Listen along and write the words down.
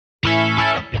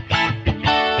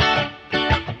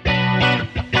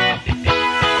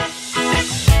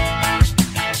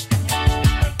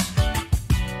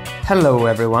Hello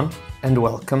everyone, and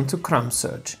welcome to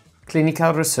CRAMSURG,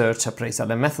 Clinical Research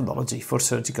Appraisal and Methodology for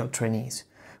Surgical Trainees,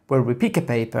 where we pick a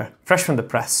paper fresh from the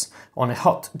press on a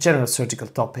hot general surgical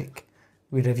topic.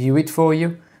 We review it for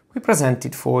you, we present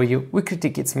it for you, we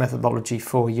critique its methodology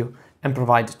for you, and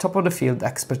provide top-of-the-field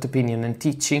expert opinion and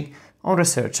teaching on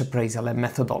research appraisal and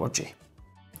methodology.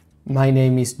 My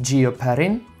name is Gio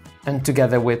Perrin, and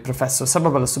together with Professor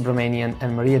Sababala Subramanian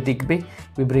and Maria Digby,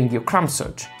 we bring you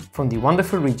CRAMSURG from the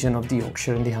wonderful region of the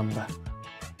Yorkshire and the Humber.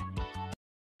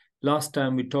 Last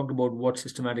time we talked about what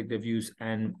systematic reviews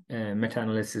and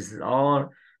meta-analysis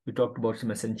are. We talked about some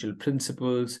essential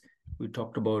principles. We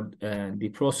talked about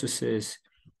the processes,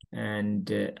 and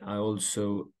I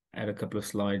also had a couple of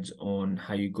slides on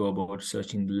how you go about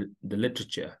searching the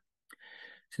literature.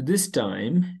 So this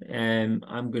time,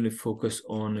 I'm going to focus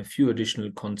on a few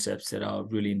additional concepts that are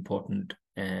really important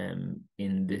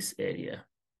in this area.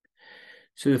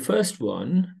 So the first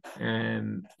one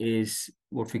is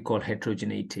what we call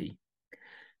heterogeneity.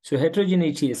 So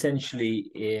heterogeneity essentially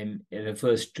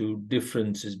refers to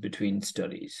differences between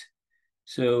studies.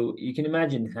 So you can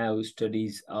imagine how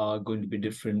studies are going to be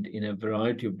different in a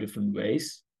variety of different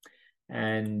ways.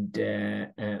 And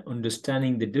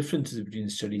understanding the differences between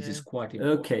studies is quite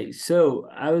important. Okay, so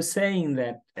I was saying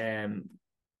that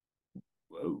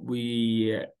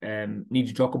we need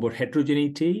to talk about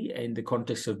heterogeneity in the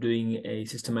context of doing a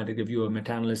systematic review or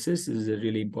meta-analysis. This is a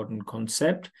really important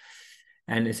concept,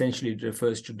 and essentially it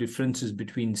refers to differences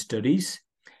between studies.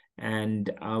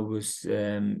 And I was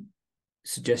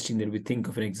suggesting that we think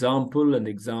of an example, and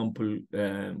the example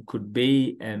could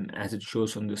be, as it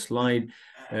shows on the slide,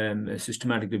 a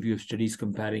systematic review of studies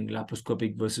comparing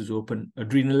laparoscopic versus open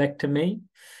adrenalectomy.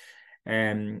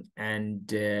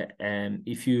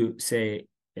 If you say,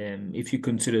 if you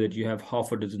consider that you have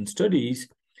half a dozen studies,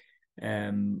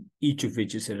 each of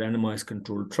which is a randomized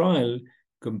controlled trial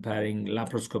comparing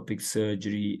laparoscopic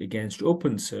surgery against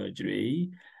open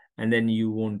surgery, and then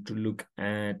you want to look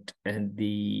at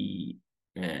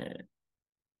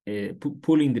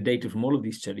pulling the data from all of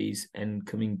these studies and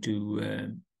coming to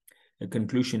a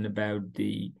conclusion about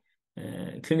the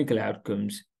clinical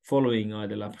outcomes following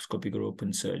either laparoscopic or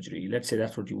open surgery. Let's say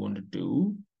that's what you want to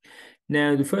do.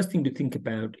 Now, the first thing to think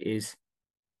about is,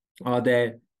 are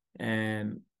there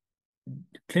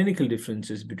clinical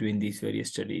differences between these various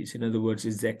studies? In other words,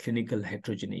 is there clinical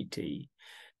heterogeneity?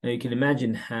 Now, you can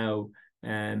imagine how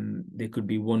there could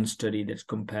be one study that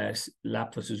compares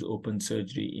lap versus open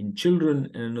surgery in children,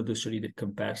 and another study that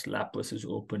compares lap versus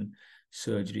open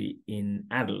surgery in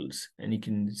adults. And you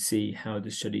can see how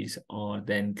the studies are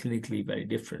then clinically very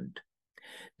different.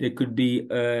 There could be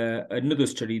another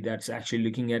study that's actually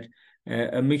looking at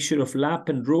a mixture of lap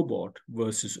and robot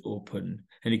versus open.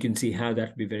 And you can see how that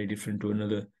would be very different to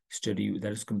another study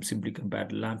that is simply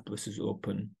compared lap versus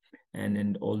open.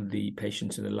 And all the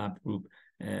patients in the lap group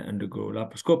undergo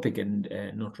laparoscopic and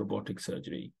not robotic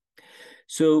surgery.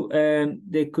 So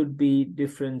there could be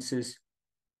differences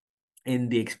in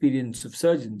the experience of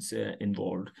surgeons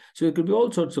involved. So there could be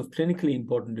all sorts of clinically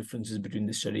important differences between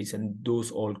the studies, and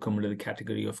those all come under the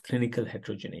category of clinical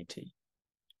heterogeneity.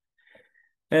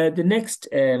 The next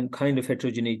kind of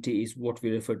heterogeneity is what we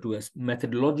refer to as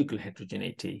methodological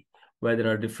heterogeneity, where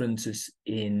there are differences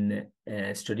in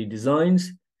study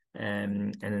designs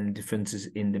and differences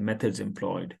in the methods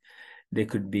employed. There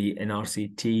could be an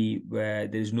RCT where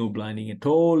there's no blinding at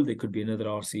all. There could be another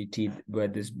RCT where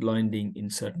there's blinding in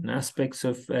certain aspects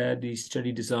of the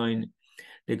study design.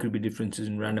 There could be differences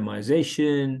in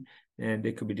randomization, and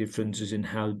there could be differences in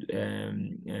how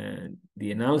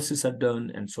the analysis are done,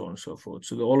 and so on and so forth.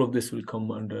 So all of this will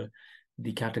come under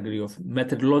the category of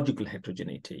methodological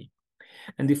heterogeneity.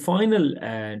 And the final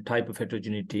type of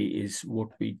heterogeneity is what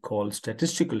we call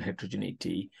statistical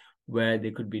heterogeneity, where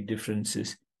there could be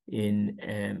differences in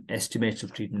estimates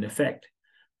of treatment effect.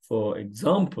 For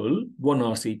example, one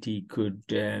RCT could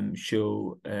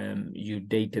show you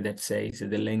data that says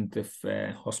that the length of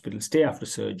hospital stay after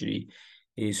surgery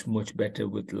is much better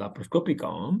with the laparoscopic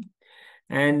arm.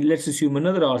 And let's assume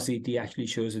another RCT actually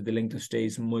shows that the length of stay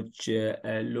is much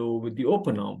low with the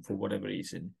open arm for whatever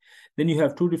reason. Then you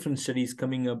have two different studies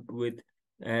coming up with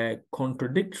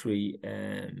contradictory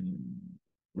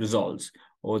results,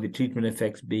 or the treatment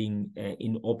effects being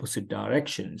in opposite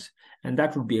directions. And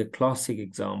that would be a classic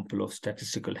example of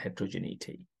statistical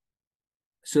heterogeneity.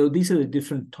 So these are the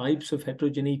different types of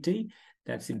heterogeneity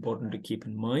that's important to keep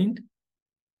in mind.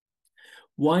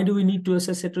 Why do we need to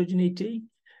assess heterogeneity?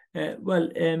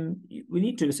 We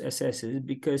need to assess it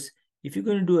because if you're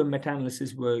going to do a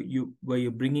meta-analysis where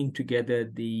you're bringing together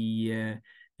the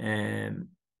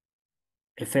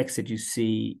effects that you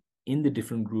see in the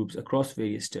different groups across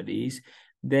various studies,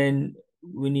 then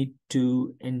we need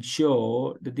to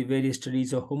ensure that the various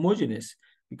studies are homogeneous,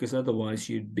 because otherwise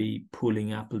you'd be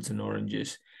pulling apples and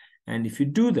oranges. And if you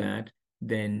do that,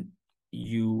 then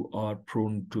you are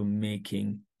prone to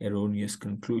making erroneous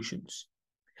conclusions.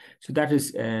 So that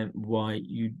is why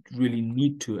you really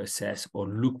need to assess or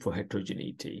look for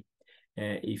heterogeneity.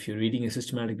 If you're reading a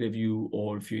systematic review,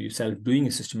 or if you're yourself doing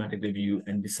a systematic review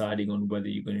and deciding on whether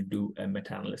you're going to do a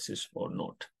meta-analysis or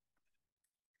not.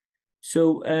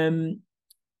 So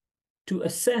to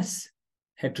assess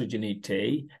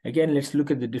heterogeneity, again, let's look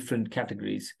at the different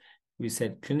categories. We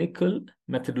said clinical,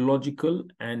 methodological,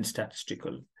 and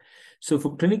statistical. So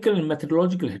for clinical and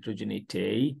methodological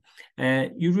heterogeneity,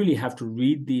 you really have to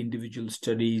read the individual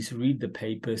studies, read the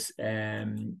papers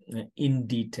in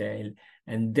detail,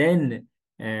 and then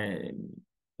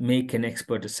make an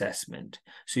expert assessment.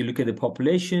 So you look at the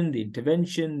population, the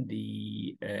intervention,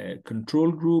 the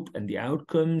control group, and the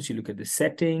outcomes. You look at the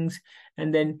settings,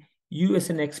 and then you as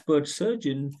an expert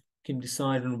surgeon can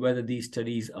decide on whether these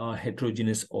studies are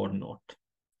heterogeneous or not.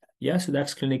 Yeah, so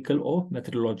that's clinical or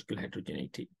methodological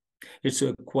heterogeneity. It's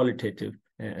a qualitative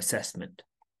assessment.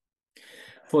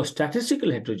 For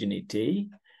statistical heterogeneity,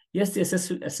 yes, the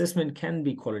assessment can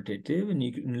be qualitative, and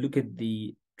you can look at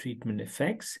the treatment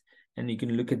effects, and you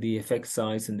can look at the effect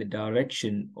size and the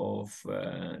direction of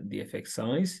the effect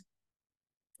size.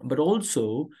 But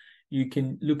also, you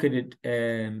can look at it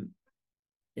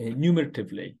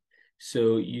numeratively.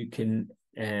 So you can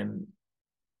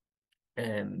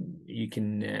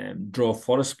draw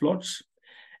forest plots,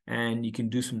 and you can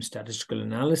do some statistical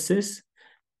analysis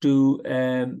to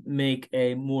make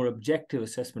a more objective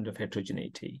assessment of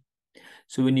heterogeneity.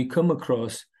 So when you come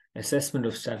across assessment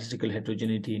of statistical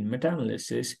heterogeneity in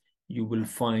meta-analysis, you will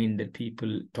find that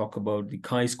people talk about the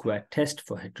chi-square test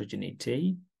for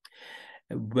heterogeneity,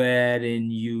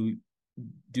 wherein you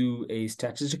do a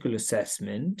statistical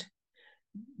assessment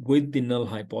with the null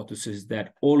hypothesis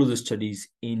that all of the studies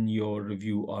in your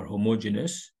review are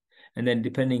homogeneous. And then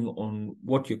depending on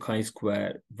what your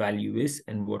chi-square value is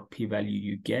and what p-value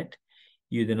you get,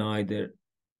 you then either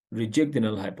reject the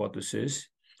null hypothesis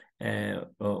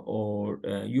or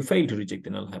you fail to reject the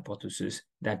null hypothesis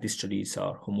that the studies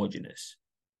are homogeneous.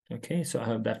 Okay, so I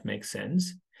hope that makes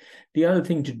sense. The other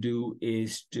thing to do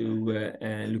is to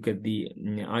look at the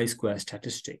I-square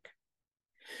statistic.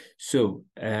 So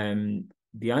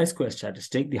the I-square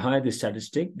statistic, the higher the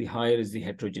statistic, the higher is the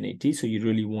heterogeneity. So you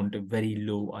really want a very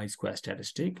low I-square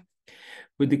statistic.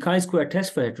 With the chi-square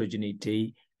test for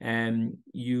heterogeneity,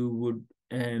 you would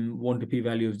want a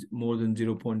p-value of more than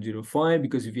 0.05,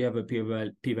 because if you have a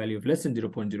p-value of less than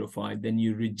 0.05, then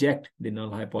you reject the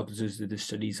null hypothesis that the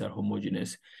studies are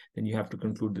homogeneous. Then you have to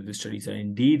conclude that the studies are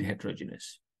indeed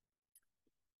heterogeneous.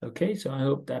 Okay, so I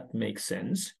hope that makes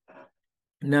sense.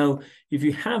 Now, if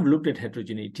you have looked at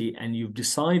heterogeneity and you've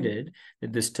decided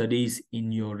that the studies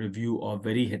in your review are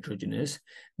very heterogeneous,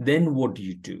 then what do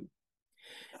you do?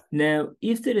 Now,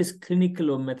 if there is clinical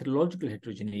or methodological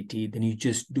heterogeneity, then you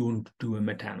just don't do a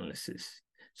meta-analysis.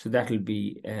 So that will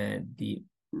be the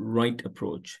right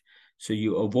approach. So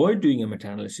you avoid doing a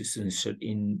meta-analysis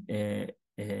in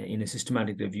a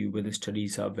systematic review where the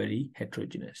studies are very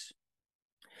heterogeneous.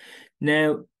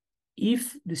 Now,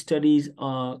 if the studies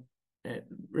are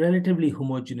relatively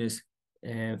homogeneous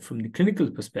from the clinical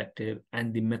perspective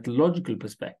and the methodological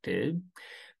perspective,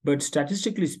 but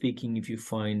statistically speaking, if you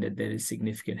find that there is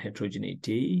significant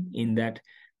heterogeneity in that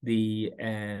the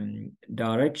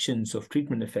directions of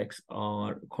treatment effects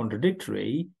are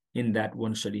contradictory, in that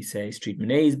one study says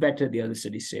treatment A is better, the other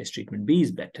study says treatment B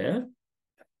is better,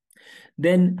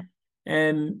 then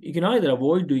you can either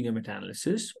avoid doing a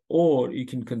meta-analysis, or you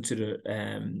can consider,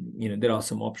 there are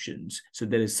some options. So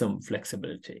there is some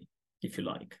flexibility, if you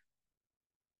like.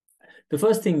 The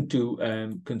first thing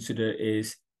to consider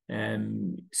is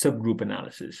subgroup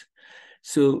analysis.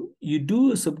 So you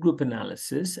do a subgroup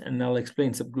analysis, and I'll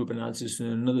explain subgroup analysis in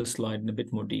another slide in a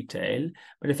bit more detail.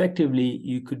 But effectively,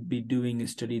 you could be doing a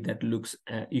study that looks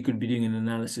you could be doing an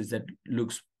analysis that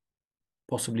looks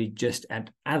possibly just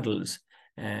at adults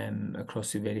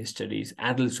across the various studies,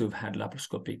 adults who have had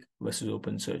laparoscopic versus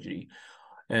open surgery.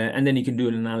 And then you can do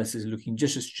an analysis looking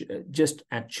just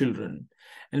at children.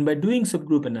 And by doing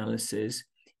subgroup analysis,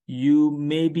 you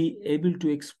may be able to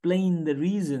explain the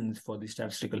reasons for the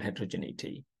statistical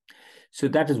heterogeneity. So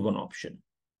that is one option.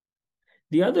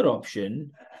 The other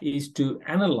option is to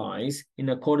analyze in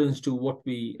accordance to what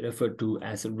we refer to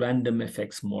as a random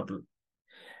effects model.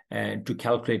 to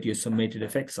calculate your summated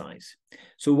effect size.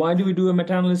 So why do we do a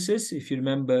meta-analysis? If you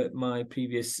remember my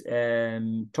previous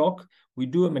talk, we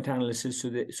do a meta-analysis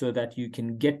so that you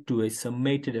can get to a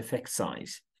summated effect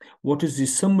size. What is the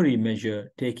summary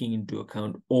measure taking into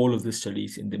account all of the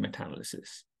studies in the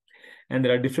meta-analysis? And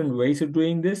there are different ways of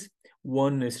doing this.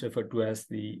 One is referred to as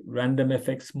the random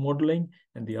effects modeling,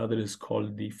 and the other is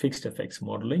called the fixed effects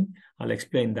modeling. I'll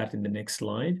explain that in the next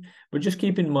slide. But just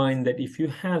keep in mind that if you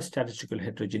have statistical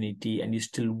heterogeneity and you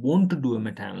still want to do a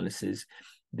meta-analysis,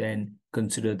 then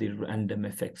consider the random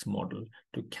effects model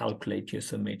to calculate your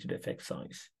summated effect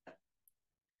size.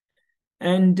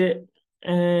 And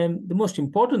the most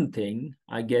important thing,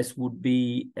 I guess, would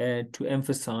be to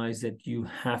emphasize that you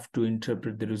have to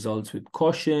interpret the results with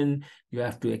caution. You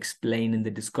have to explain in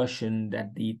the discussion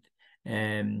that the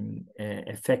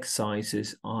effect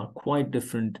sizes are quite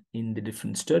different in the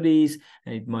different studies,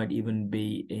 and it might even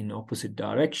be in opposite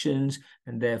directions.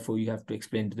 And therefore, you have to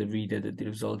explain to the reader that the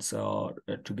results are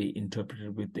to be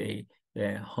interpreted with a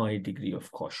high degree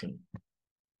of caution.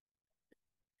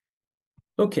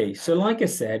 Okay, so like I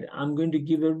said, I'm going to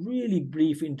give a really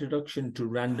brief introduction to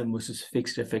random versus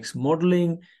fixed effects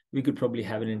modeling. We could probably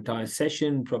have an entire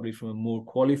session, probably from a more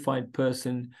qualified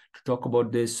person, to talk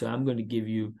about this. So I'm going to give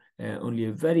you only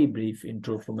a very brief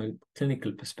intro from a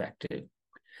clinical perspective.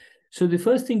 So the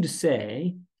first thing to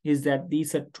say is that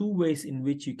these are two ways in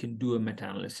which you can do a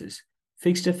meta-analysis: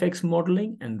 fixed effects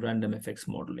modeling and random effects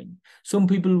modeling. Some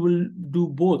people will do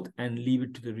both and leave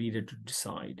it to the reader to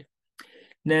decide.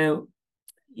 Now,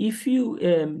 if you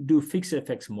do fixed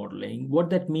effects modeling, what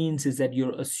that means is that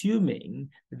you're assuming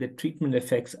that the treatment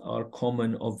effects are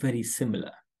common or very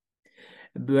similar.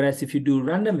 Whereas if you do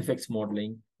random effects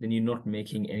modeling, then you're not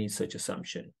making any such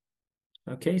assumption.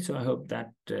 Okay, so I hope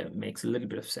that makes a little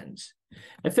bit of sense.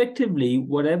 Effectively,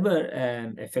 whatever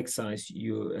effect size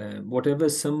whatever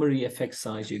summary effect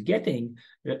size you're getting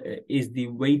is the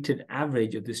weighted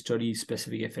average of the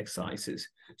study-specific effect sizes.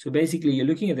 So basically, you're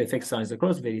looking at the effect size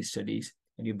across various studies,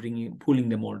 and you're pulling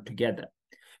them all together.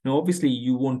 Now, obviously,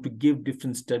 you want to give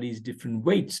different studies different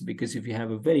weights, because if you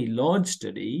have a very large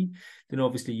study, then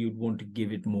obviously you'd want to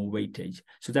give it more weightage.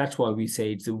 So that's why we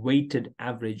say it's a weighted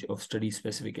average of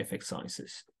study-specific effect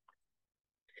sizes.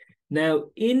 Now,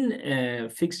 in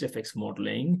fixed effects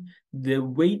modeling, the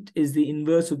weight is the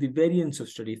inverse of the variance of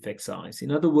study effect size.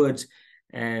 In other words,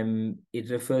 it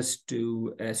refers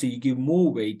to, so you give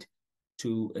more weight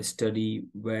to a study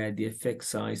where the effect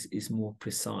size is more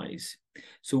precise.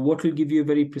 So what will give you a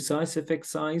very precise effect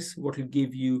size? What will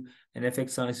give you an effect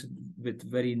size with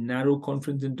very narrow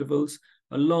confidence intervals?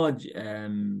 A large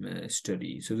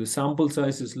study. So the sample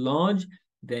size is large,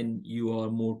 then you are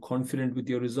more confident with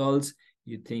your results.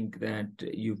 You think that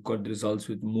you've got the results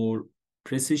with more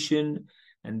precision,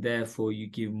 and therefore you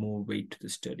give more weight to the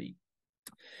study.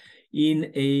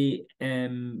 In a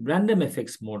random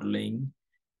effects modeling,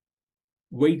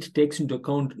 weight takes into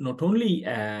account not only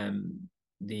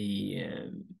the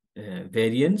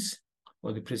variance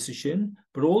or the precision,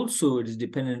 but also it is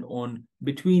dependent on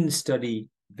between study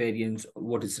variance,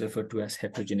 what is referred to as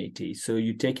heterogeneity. So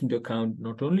you take into account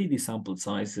not only the sample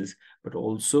sizes, but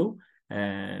also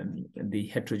the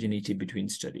heterogeneity between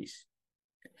studies.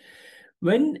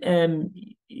 When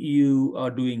you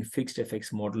are doing fixed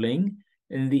effects modeling,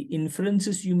 and the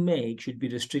inferences you make should be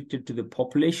restricted to the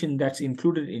population that's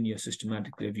included in your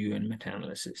systematic review and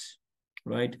meta-analysis,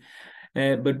 right?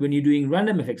 But when you're doing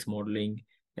random effects modeling,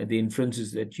 the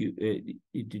inferences that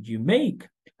you make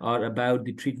are about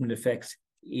the treatment effects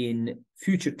in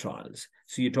future trials.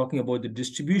 So you're talking about the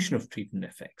distribution of treatment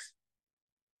effects.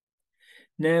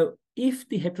 Now, if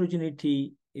the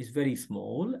heterogeneity is very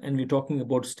small, and we're talking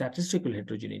about statistical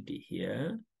heterogeneity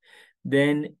here,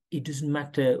 then it doesn't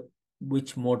matter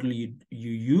which model you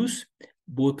use.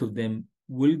 Both of them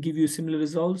will give you similar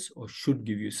results or should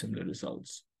give you similar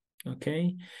results.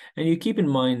 Okay, and you keep in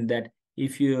mind that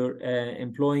if you're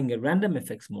employing a random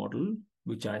effects model,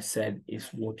 which I said is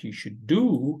what you should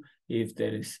do if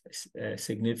there is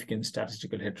significant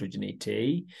statistical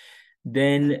heterogeneity,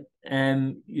 then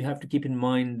you have to keep in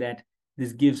mind that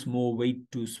this gives more weight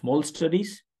to small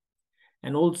studies,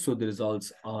 and also the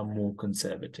results are more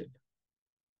conservative.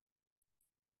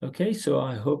 Okay, so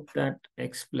I hope that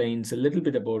explains a little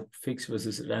bit about fixed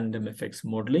versus random effects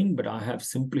modeling, but I have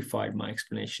simplified my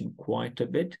explanation quite a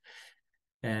bit.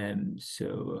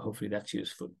 So hopefully that's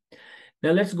useful.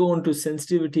 Now let's go on to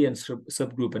sensitivity and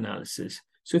subgroup analysis.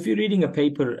 So if you're reading a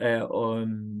paper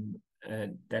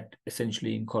that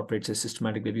essentially incorporates a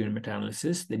systematic review and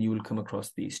meta-analysis, then you will come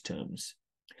across these terms.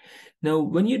 Now,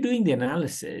 when you're doing the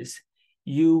analysis,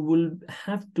 you will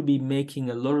have to be making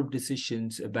a lot of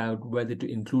decisions about whether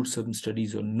to include certain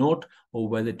studies or not, or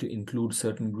whether to include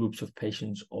certain groups of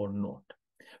patients or not.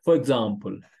 For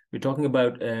example, we're talking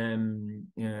about a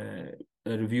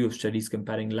review of studies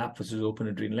comparing lap versus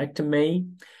open adrenalectomy.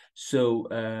 So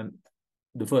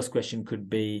the first question could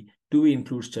be, do we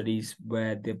include studies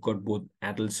where they've got both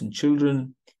adults and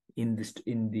children in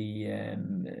the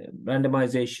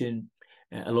randomization,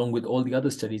 along with all the other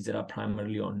studies that are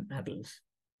primarily on adults?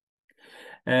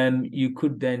 You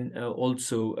could then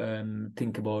also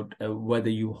think about whether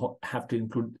you have to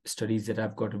include studies that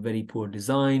have got a very poor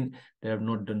design, that have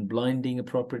not done blinding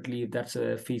appropriately, if that's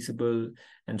feasible,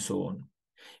 and so on.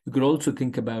 You could also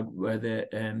think about whether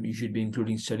you should be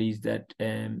including studies that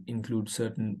include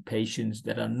certain patients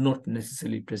that are not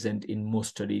necessarily present in most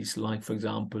studies, like, for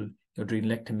example,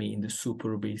 adrenalectomy in the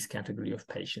super obese category of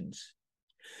patients.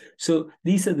 So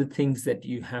these are the things that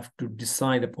you have to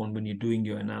decide upon when you're doing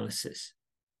your analysis.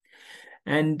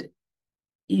 And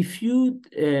if you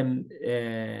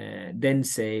then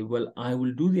say, well, I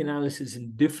will do the analysis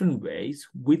in different ways,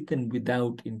 with and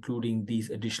without including these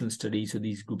additional studies or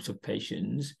these groups of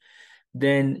patients,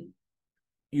 then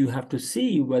you have to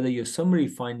see whether your summary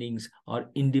findings are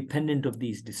independent of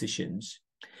these decisions.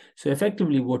 So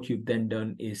effectively, what you've then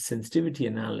done is sensitivity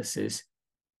analysis,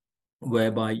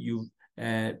 whereby you've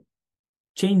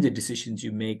change the decisions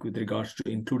you make with regards to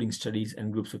including studies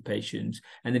and groups of patients,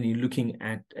 and then you're looking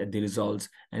at the results.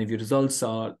 And if your results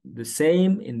are the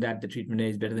same, in that the treatment A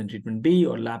is better than treatment B,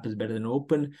 or lap is better than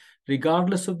open,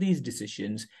 regardless of these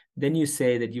decisions, then you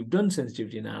say that you've done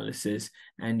sensitivity analysis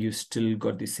and you still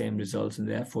got the same results, and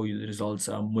therefore the results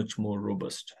are much more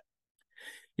robust.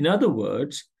 In other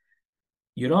words,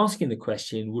 you're asking the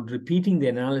question, would repeating the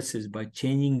analysis by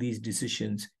changing these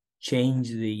decisions change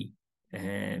the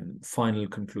final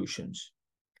conclusions?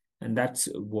 And that's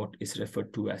what is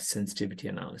referred to as sensitivity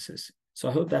analysis. So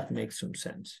I hope that makes some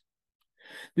sense.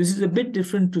 This is a bit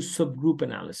different to subgroup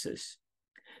analysis.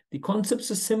 The concepts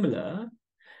are similar,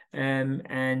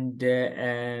 and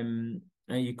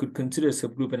you could consider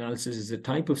subgroup analysis as a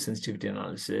type of sensitivity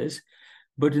analysis,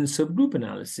 but in subgroup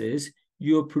analysis,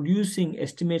 you're producing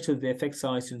estimates of the effect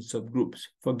size in subgroups.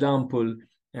 For example,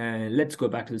 let's go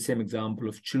back to the same example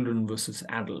of children versus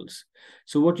adults.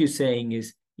 So what you're saying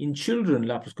is, in children,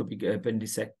 laparoscopic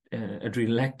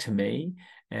adrenalectomy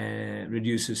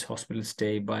reduces hospital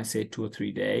stay by, say, 2 or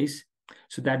 3 days.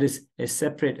 So that is a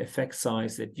separate effect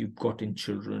size that you've got in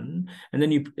children. And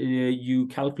then you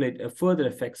calculate a further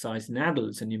effect size in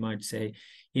adults, and you might say,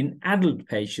 in adult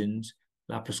patients,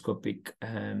 laparoscopic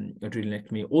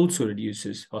adrenalectomy also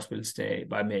reduces hospital stay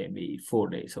by maybe 4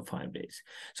 days or 5 days.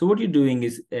 So what you're doing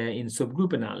is, in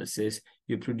subgroup analysis,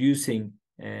 you're producing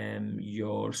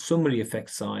your summary effect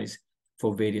size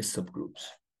for various subgroups.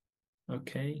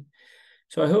 Okay,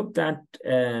 so I hope that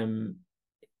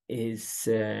is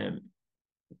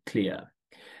clear.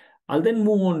 I'll then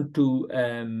move on to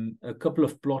a couple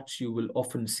of plots you will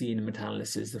often see in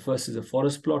meta-analysis. The first is a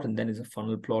forest plot, and then is a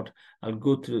funnel plot. I'll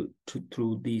go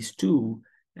through these two,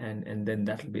 and then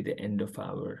that'll be the end of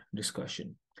our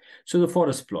discussion. So the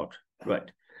forest plot,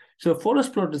 right? So a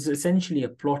forest plot is essentially a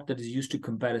plot that is used to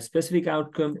compare a specific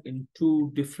outcome in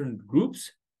two different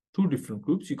groups.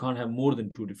 You can't have more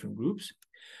than 2 different groups,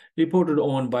 reported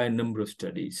on by a number of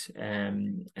studies.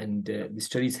 And the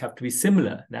studies have to be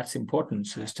similar. That's important.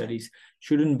 So the studies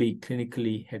shouldn't be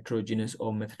clinically heterogeneous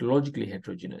or methodologically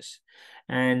heterogeneous.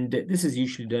 And this is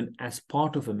usually done as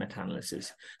part of a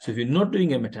meta-analysis. So if you're not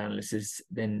doing a meta-analysis,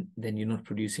 then you're not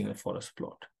producing a forest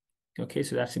plot. Okay,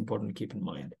 so that's important to keep in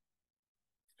mind.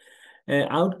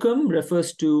 Outcome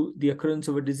refers to the occurrence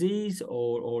of a disease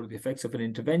or the effects of an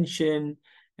intervention.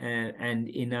 And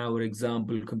in our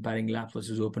example, comparing lap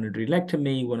versus open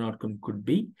adrenalectomy, one outcome could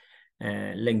be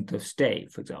length of stay,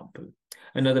 for example.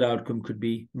 Another outcome could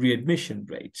be readmission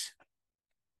rates.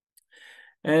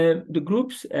 The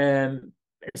groups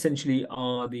essentially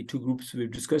are the 2 groups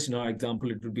we've discussed. In our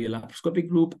example, it would be a laparoscopic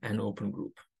group and open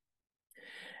group.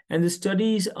 And the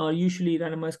studies are usually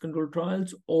randomized controlled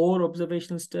trials or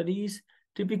observational studies.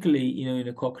 Typically, in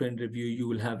a Cochrane review, you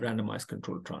will have randomized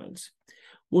controlled trials.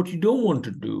 What you don't want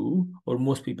to do, or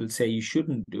most people say you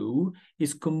shouldn't do,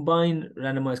 is combine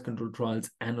randomized controlled trials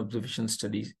and observational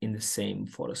studies in the same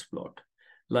forest plot.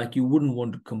 Like you wouldn't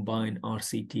want to combine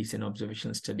RCTs and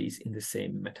observational studies in the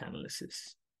same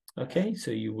meta-analysis. Okay,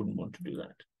 so you wouldn't want to do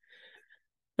that.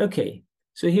 Okay,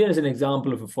 so here's an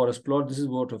example of a forest plot. This is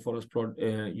what a forest plot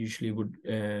usually would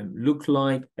look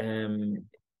like.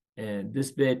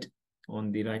 This bit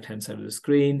on the right-hand side of the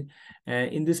screen.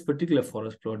 In this particular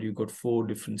forest plot, you've got 4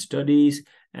 different studies.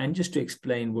 And just to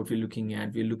explain what we're looking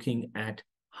at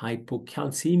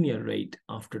hypocalcemia rate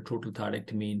after total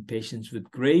thyroidectomy in patients with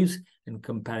Graves and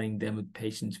comparing them with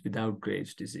patients without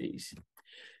Graves' disease.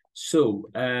 So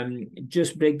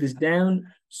just break this down.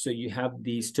 So you have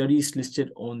the studies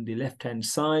listed on the left-hand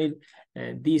side.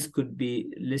 These could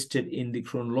be listed in the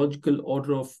chronological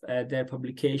order of their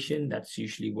publication. That's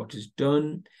usually what is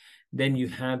done. Then you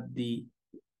have the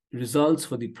results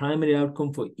for the primary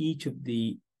outcome for each of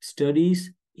the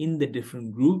studies in the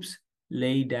different groups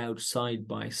laid out side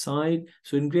by side.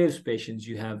 So in Graves patients,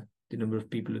 you have the number of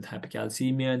people with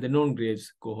hypercalcemia, and the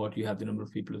non-Graves cohort, you have the number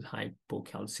of people with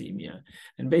hypocalcemia.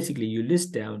 And basically, you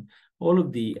list down all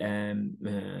of the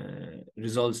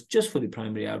results just for the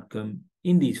primary outcome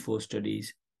in these 4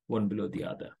 studies, one below the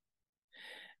other.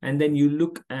 And then you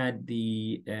look at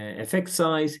the effect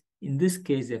size. In this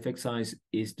case, the effect size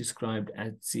is described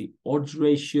as the odds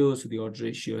ratio. So the odds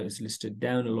ratio is listed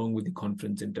down along with the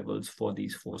confidence intervals for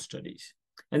these 4 studies.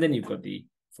 And then you've got the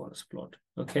forest plot.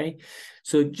 Okay,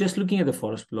 so just looking at the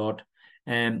forest plot,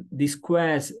 the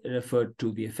squares refer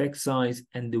to the effect size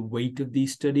and the weight of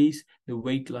these studies. The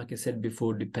weight, like I said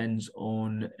before, depends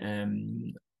on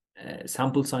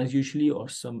sample size usually, or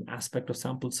some aspect of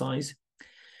sample size.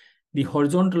 The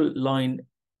horizontal line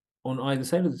on either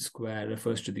side of the square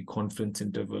refers to the confidence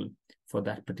interval for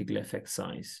that particular effect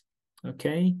size.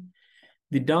 Okay,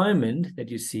 the diamond that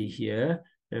you see here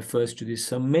refers to the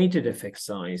summated effect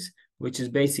size, which is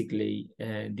basically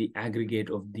the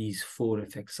aggregate of these 4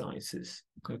 effect sizes.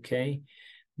 Okay,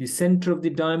 the center of the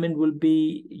diamond will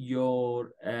be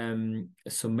your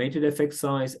summated effect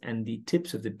size, and the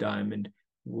tips of the diamond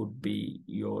would be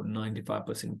your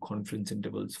 95% confidence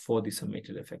intervals for the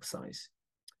summated effect size.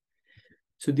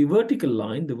 So the vertical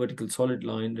line, the vertical solid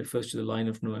line, refers to the line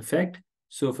of no effect.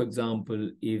 So for example,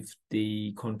 if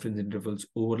the confidence intervals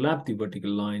overlap the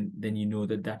vertical line, then you know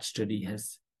that that study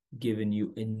has given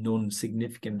you a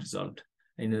non-significant result.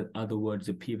 In other words,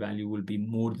 the p-value will be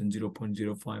more than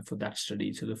 0.05 for that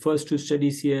study. So the first 2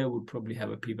 studies here would probably have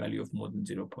a p-value of more than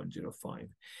 0.05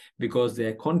 because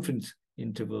their confidence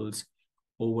intervals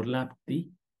overlap the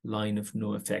line of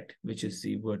no effect, which is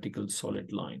the vertical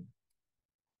solid line.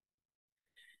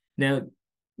 Now,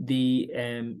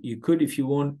 you could, if you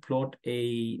want, plot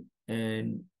a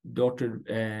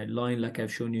dotted line like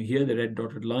I've shown you here, the red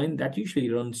dotted line, that usually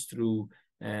runs through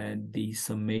the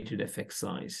summated effect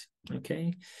size.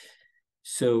 Okay,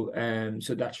 so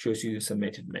so that shows you the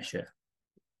summated measure.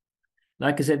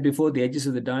 Like I said before, the edges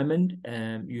of the diamond,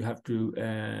 you have to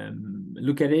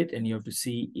look at it and you have to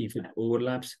see if it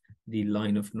overlaps the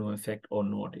line of no effect or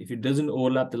not. If it doesn't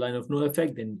overlap the line of no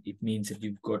effect, then it means that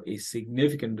you've got a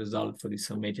significant result for the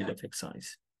summated effect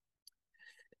size.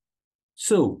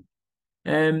 So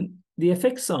the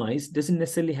effect size doesn't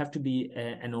necessarily have to be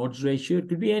an odds ratio. It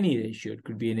could be any ratio. It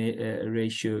could be a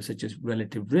ratio such as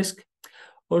relative risk,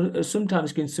 or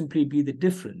sometimes can simply be the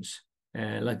difference,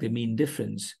 like the mean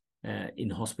difference in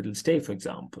hospital stay, for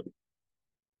example.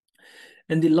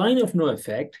 And the line of no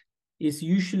effect is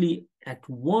usually at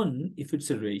 1 if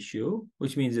it's a ratio,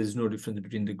 which means there's no difference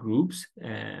between the groups.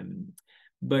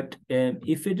 But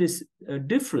if it is a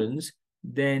difference,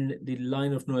 then the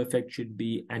line of no effect should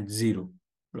be at 0,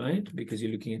 right? Because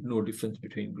you're looking at no difference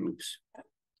between groups.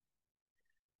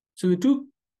 So the 2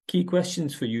 key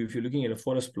questions for you if you're looking at a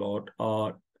forest plot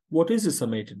are, what is the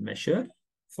summated measure?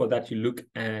 For that, you look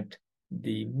at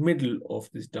the middle of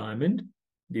this diamond,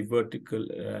 the vertical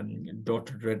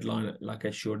dotted red line like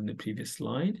I showed in the previous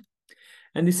slide.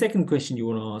 And the second question you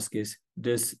want to ask is,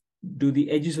 do the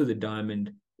edges of the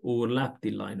diamond overlap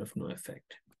the line of no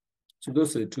effect? So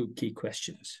those are the 2 key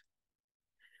questions.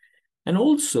 And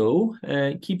also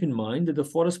keep in mind that the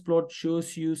forest plot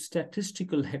shows you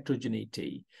statistical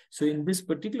heterogeneity. So in this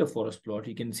particular forest plot,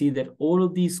 you can see that all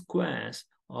of these squares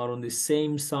are on the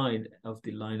same side of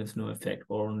the line of no effect,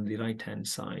 or on the right-hand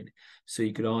side. So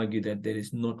you could argue that there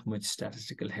is not much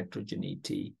statistical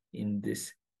heterogeneity in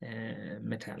this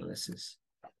meta-analysis.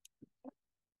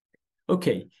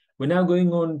 Okay, we're now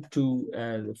going on to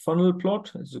the funnel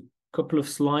plot. There's a couple of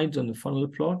slides on the funnel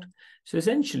plot. So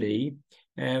essentially,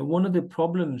 one of the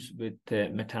problems with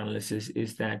meta-analysis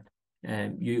is that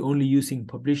you're only using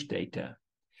published data.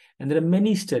 And there are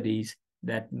many studies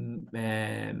that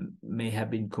may have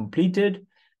been completed,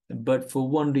 but for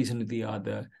one reason or the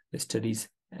other, the studies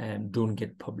don't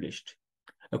get published.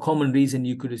 A common reason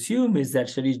you could assume is that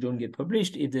studies don't get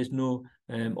published if there's no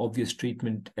obvious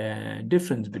treatment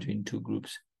difference between 2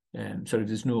 groups. Sorry,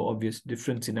 there's no obvious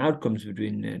difference in outcomes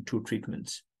between 2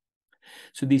 treatments.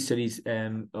 So these studies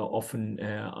often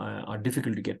are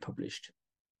difficult to get published.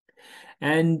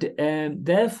 And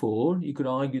therefore, you could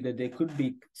argue that there could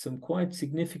be some quite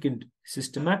significant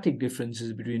systematic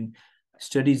differences between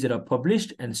studies that are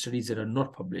published and studies that are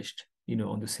not published,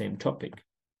 on the same topic.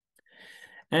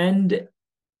 And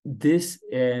this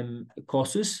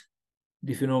causes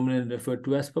the phenomenon referred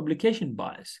to as publication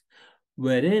bias,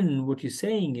 wherein what you're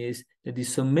saying is that the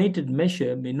summated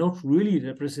measure may not really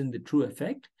represent the true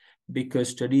effect, because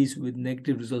studies with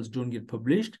negative results don't get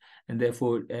published, and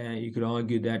therefore you could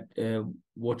argue that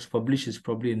what's published is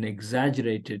probably an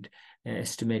exaggerated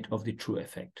estimate of the true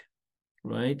effect,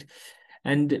 right?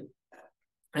 And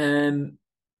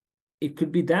it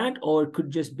could be that, or it could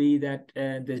just be that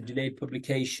there's delayed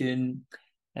publication,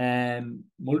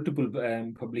 multiple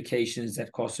publications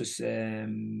that causes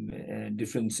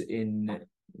difference in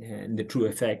the true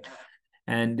effect,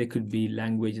 and there could be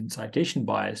language and citation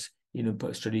bias.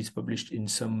 Studies published in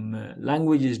some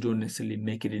languages don't necessarily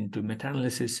make it into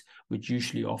meta-analysis, which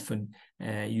usually often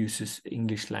uses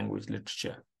English language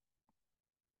literature.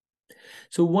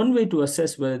 So one way to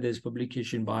assess whether there's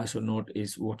publication bias or not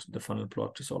is what the funnel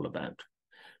plot is all about.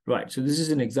 Right, so this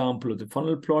is an example of the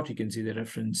funnel plot. You can see the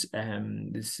reference.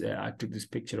 I took this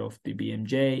picture of the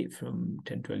BMJ from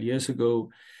 10, 12 years ago.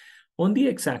 On the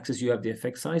x-axis, you have the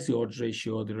effect size, the odds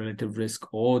ratio, the relative risk,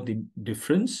 or the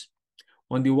difference.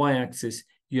 On the y-axis,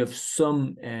 you have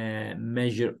some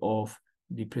measure of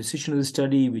the precision of the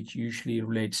study, which usually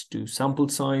relates to sample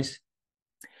size.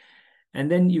 And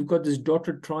then you've got this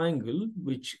dotted triangle,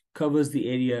 which covers the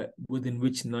area within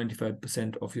which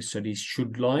 95% of your studies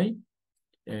should lie,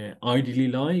 ideally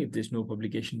lie, if there's no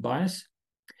publication bias.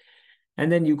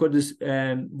 And then you've got this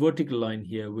vertical line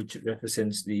here, which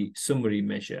represents the summary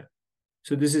measure.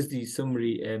 So this is the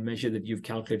summary measure that you've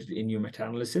calculated in your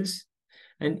meta-analysis.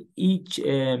 And each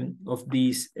of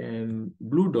these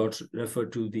blue dots refer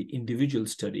to the individual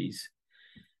studies.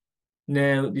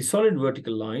 Now, the solid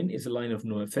vertical line is a line of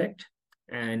no effect,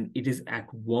 and it is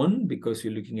at 1 because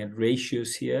we're looking at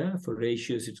ratios here. For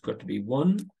ratios, it's got to be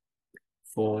 1.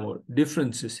 For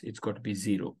differences, it's got to be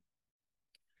 0.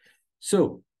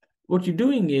 So what you're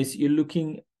doing is you're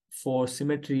looking for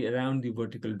symmetry around the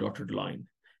vertical dotted line.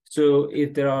 So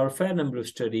if there are a fair number of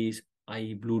studies,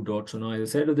 i.e. blue dots on either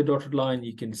side of the dotted line,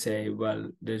 you can say, well,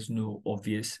 there's no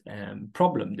obvious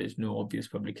problem. There's no obvious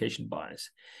publication bias.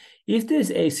 If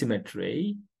there's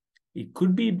asymmetry, it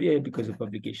could be because of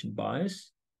publication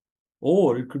bias,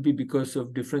 or it could be because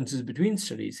of differences between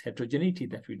studies, heterogeneity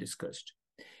that we discussed.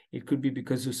 It could be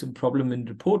because of some problem in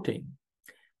reporting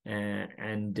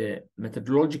and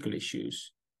methodological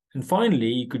issues. And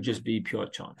finally, it could just be pure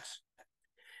chance.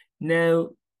 Now,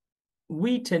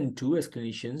 we tend to, as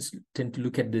clinicians,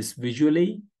 look at this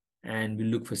visually, and we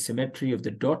look for symmetry of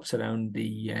the dots around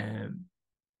the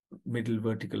middle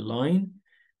vertical line.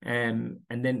 And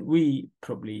then we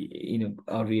probably,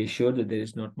 are reassured that there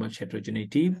is not much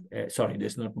heterogeneity.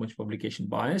 There's not much publication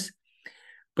bias.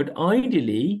 But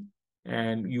ideally,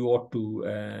 you ought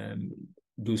to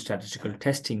do statistical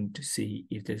testing to see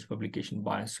if there's publication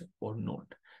bias or not.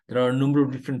 There are a number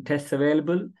of different tests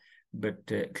available, but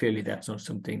clearly that's not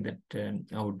something that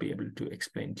I would be able to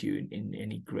explain to you in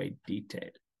any great detail.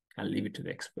 I'll leave it to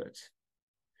the experts.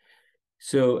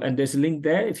 So, and there's a link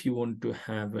there if you want to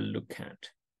have a look at.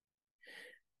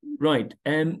 Right,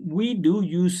 we do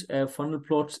use funnel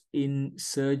plots in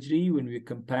surgery when we're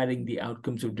comparing the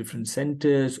outcomes of different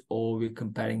centers, or we're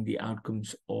comparing the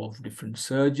outcomes of different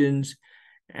surgeons.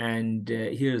 And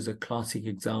here's a classic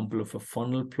example of a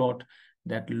funnel plot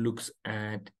that looks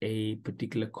at a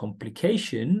particular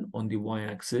complication on the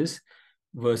y-axis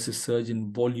versus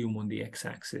surgeon volume on the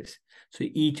x-axis. So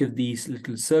each of these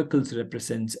little circles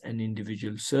represents an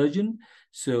individual surgeon.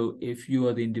 So if you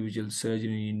are the individual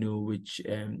surgeon and you know which,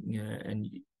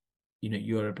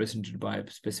 you are represented by a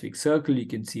specific circle, you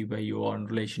can see where you are in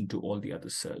relation to all the other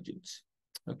surgeons.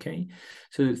 Okay,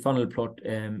 so the funnel plot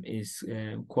is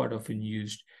quite often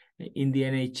used in the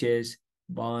NHS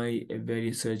by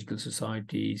various surgical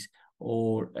societies,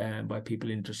 or by people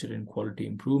interested in quality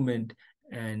improvement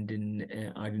and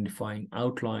in identifying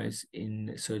outliers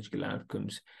in surgical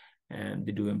outcomes. And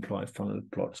they do employ funnel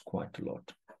plots quite a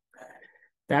lot.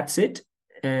 That's it.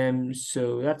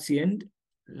 So that's the end.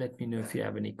 Let me know if you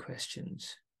have any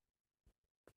questions.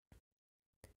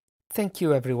 Thank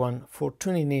you everyone for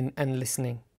tuning in and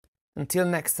listening. Until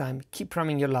next time, keep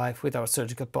running your life with our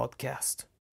surgical podcast.